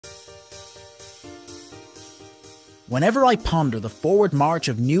Whenever I ponder the forward march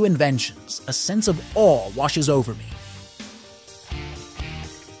of new inventions, a sense of awe washes over me.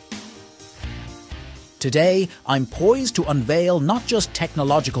 Today, I'm poised to unveil not just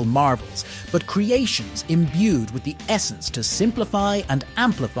technological marvels, but creations imbued with the essence to simplify and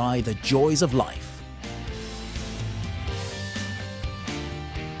amplify the joys of life.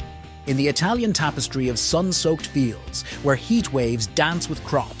 In the Italian tapestry of sun-soaked fields, where heat waves dance with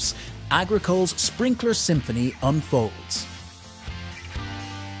crops, Agricole's sprinkler symphony unfolds.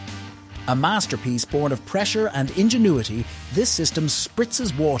 A masterpiece born of pressure and ingenuity, this system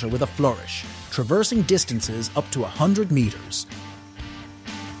spritzes water with a flourish, traversing distances up to 100 meters.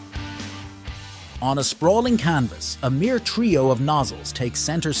 On a sprawling canvas, a mere trio of nozzles takes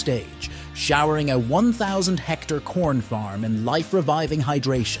center stage, showering a 1,000-hectare corn farm in life-reviving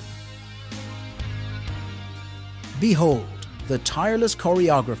hydration. Behold, the tireless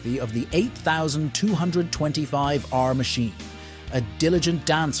choreography of the 8,225R machine, a diligent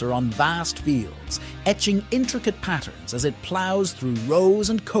dancer on vast fields, etching intricate patterns as it plows through rows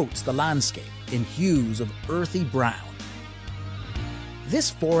and coats the landscape in hues of earthy brown. This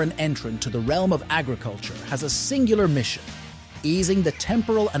foreign entrant to the realm of agriculture has a singular mission: easing the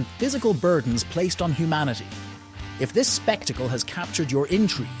temporal and physical burdens placed on humanity. If this spectacle has captured your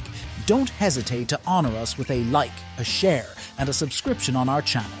intrigue, don't hesitate to honor us with a like, a share, and a subscription on our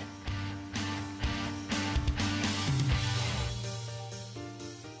channel.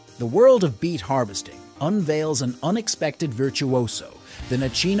 The world of beet harvesting unveils an unexpected virtuoso, the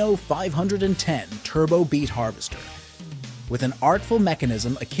Nicino 510 Turbo Beet Harvester. With an artful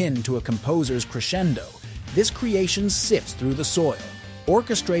mechanism akin to a composer's crescendo, this creation sifts through the soil,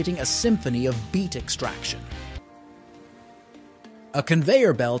 orchestrating a symphony of beet extraction. A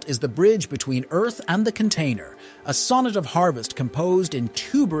conveyor belt is the bridge between earth and the container, a sonnet of harvest composed in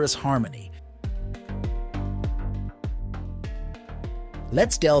tuberous harmony.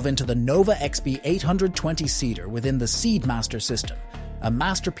 Let's delve into the Nova XP 820 seeder within the Seedmaster system, a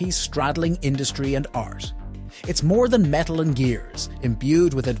masterpiece straddling industry and art. It's more than metal and gears,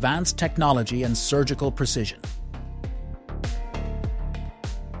 imbued with advanced technology and surgical precision.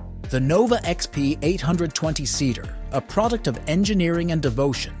 The Nova XP 820 seeder, a product of engineering and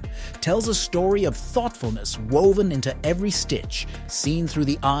devotion, tells a story of thoughtfulness woven into every stitch, seen through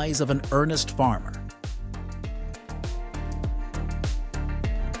the eyes of an earnest farmer.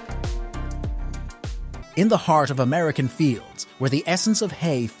 In the heart of American fields, where the essence of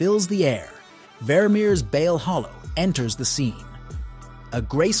hay fills the air, Vermeer's Bale Hollow enters the scene. A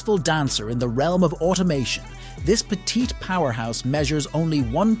graceful dancer in the realm of automation, this petite powerhouse measures only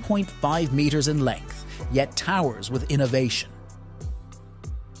 1.5 meters in length, yet towers with innovation.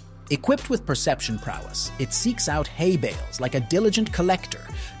 Equipped with perception prowess, it seeks out hay bales like a diligent collector,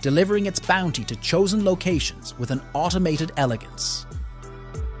 delivering its bounty to chosen locations with an automated elegance.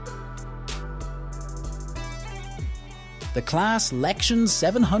 The class Lexion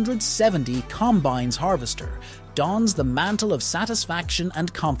 770 Combines Harvester dons the mantle of satisfaction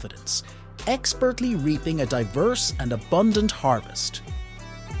and confidence, expertly reaping a diverse and abundant harvest.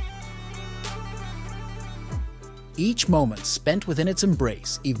 Each moment spent within its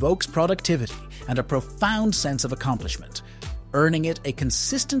embrace evokes productivity and a profound sense of accomplishment, earning it a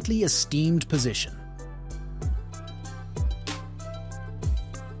consistently esteemed position.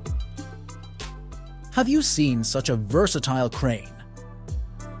 Have you seen such a versatile crane?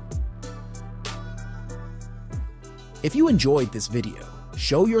 If you enjoyed this video,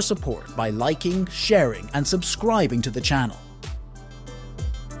 show your support by liking, sharing, and subscribing to the channel.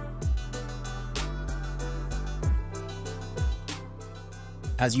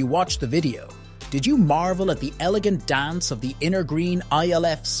 As you watch the video, did you marvel at the elegant dance of the Inner Green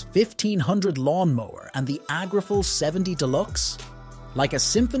ILF's 1500 lawnmower and the Agrifol 70 Deluxe? Like a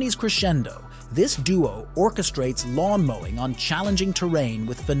symphony's crescendo, this duo orchestrates lawn mowing on challenging terrain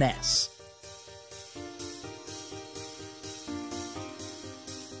with finesse.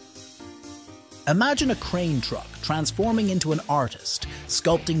 Imagine a crane truck transforming into an artist,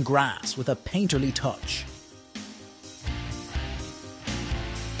 sculpting grass with a painterly touch.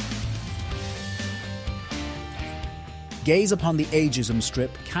 Gaze upon the ageism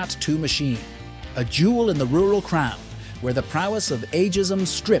strip Cat 2 machine, a jewel in the rural crown, where the prowess of ageism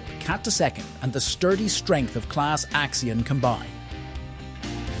strip Cat 2 and the sturdy strength of class Axion combine.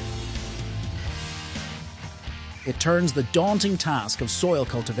 It turns the daunting task of soil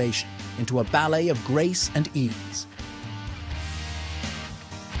cultivation into a ballet of grace and ease.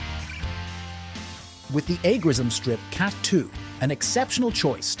 With the agrism strip Cat 2, an exceptional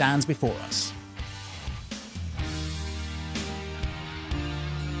choice stands before us.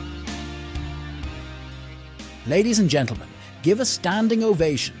 Ladies and gentlemen, give a standing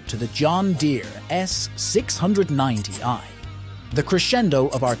ovation to the John Deere S690i, the crescendo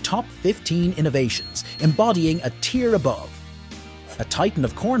of our top 15 innovations, embodying a tier above. A titan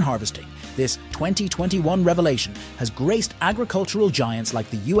of corn harvesting, this 2021 revelation has graced agricultural giants like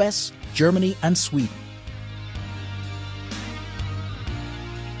the US, Germany, and Sweden.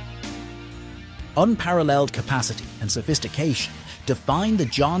 Unparalleled capacity and sophistication define the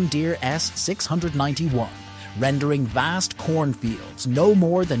John Deere S691, rendering vast cornfields no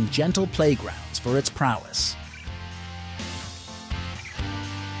more than gentle playgrounds for its prowess.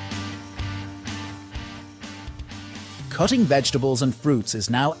 Cutting vegetables and fruits is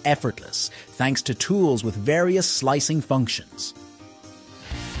now effortless thanks to tools with various slicing functions.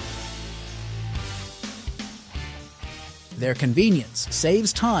 Their convenience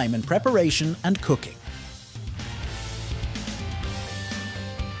saves time in preparation and cooking.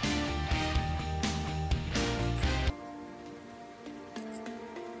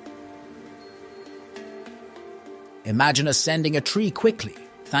 Imagine ascending a tree quickly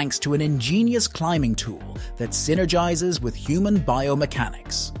thanks to an ingenious climbing tool that synergizes with human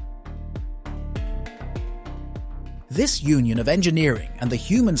biomechanics. This union of engineering and the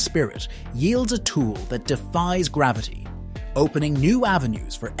human spirit yields a tool that defies gravity, opening new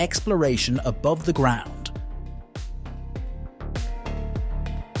avenues for exploration above the ground.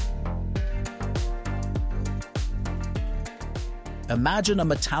 Imagine a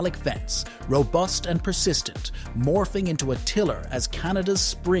metallic fence, robust and persistent, morphing into a tiller as Canada's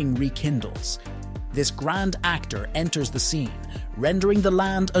spring rekindles. This grand actor enters the scene, rendering the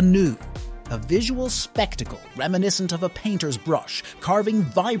land anew, a visual spectacle reminiscent of a painter's brush, carving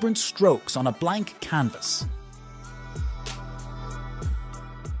vibrant strokes on a blank canvas.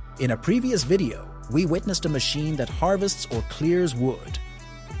 In a previous video, we witnessed a machine that harvests or clears wood.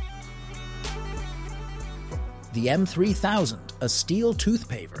 The M3000, a steel tooth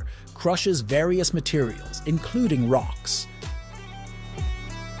paver, crushes various materials, including rocks.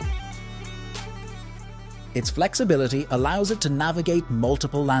 Its flexibility allows it to navigate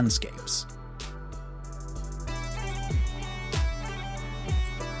multiple landscapes.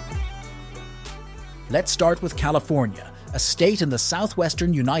 Let's start with California, a state in the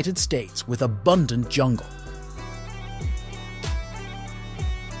southwestern United States with abundant jungle.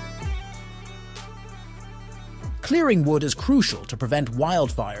 Clearing wood is crucial to prevent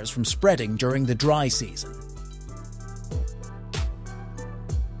wildfires from spreading during the dry season.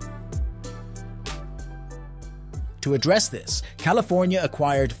 To address this, California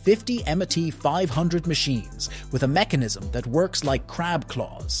acquired 50 MET 500 machines with a mechanism that works like crab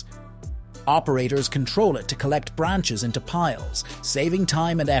claws. Operators control it to collect branches into piles, saving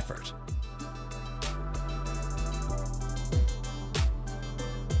time and effort.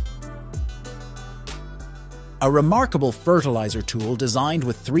 A remarkable fertilizer tool designed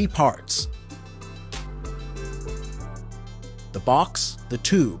with 3 parts. The box, the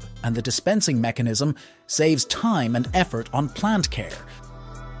tube, and the dispensing mechanism saves time and effort on plant care,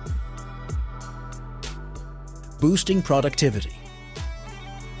 boosting productivity.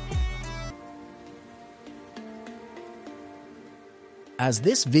 As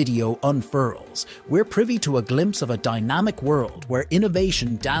this video unfurls, we're privy to a glimpse of a dynamic world where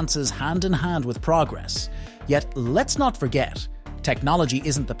innovation dances hand in hand with progress. Yet, let's not forget, technology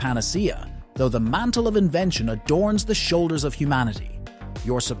isn't the panacea, though the mantle of invention adorns the shoulders of humanity.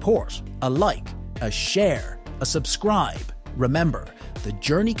 Your support, a like, a share, a subscribe. Remember, the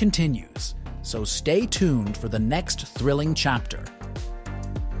journey continues, so stay tuned for the next thrilling chapter.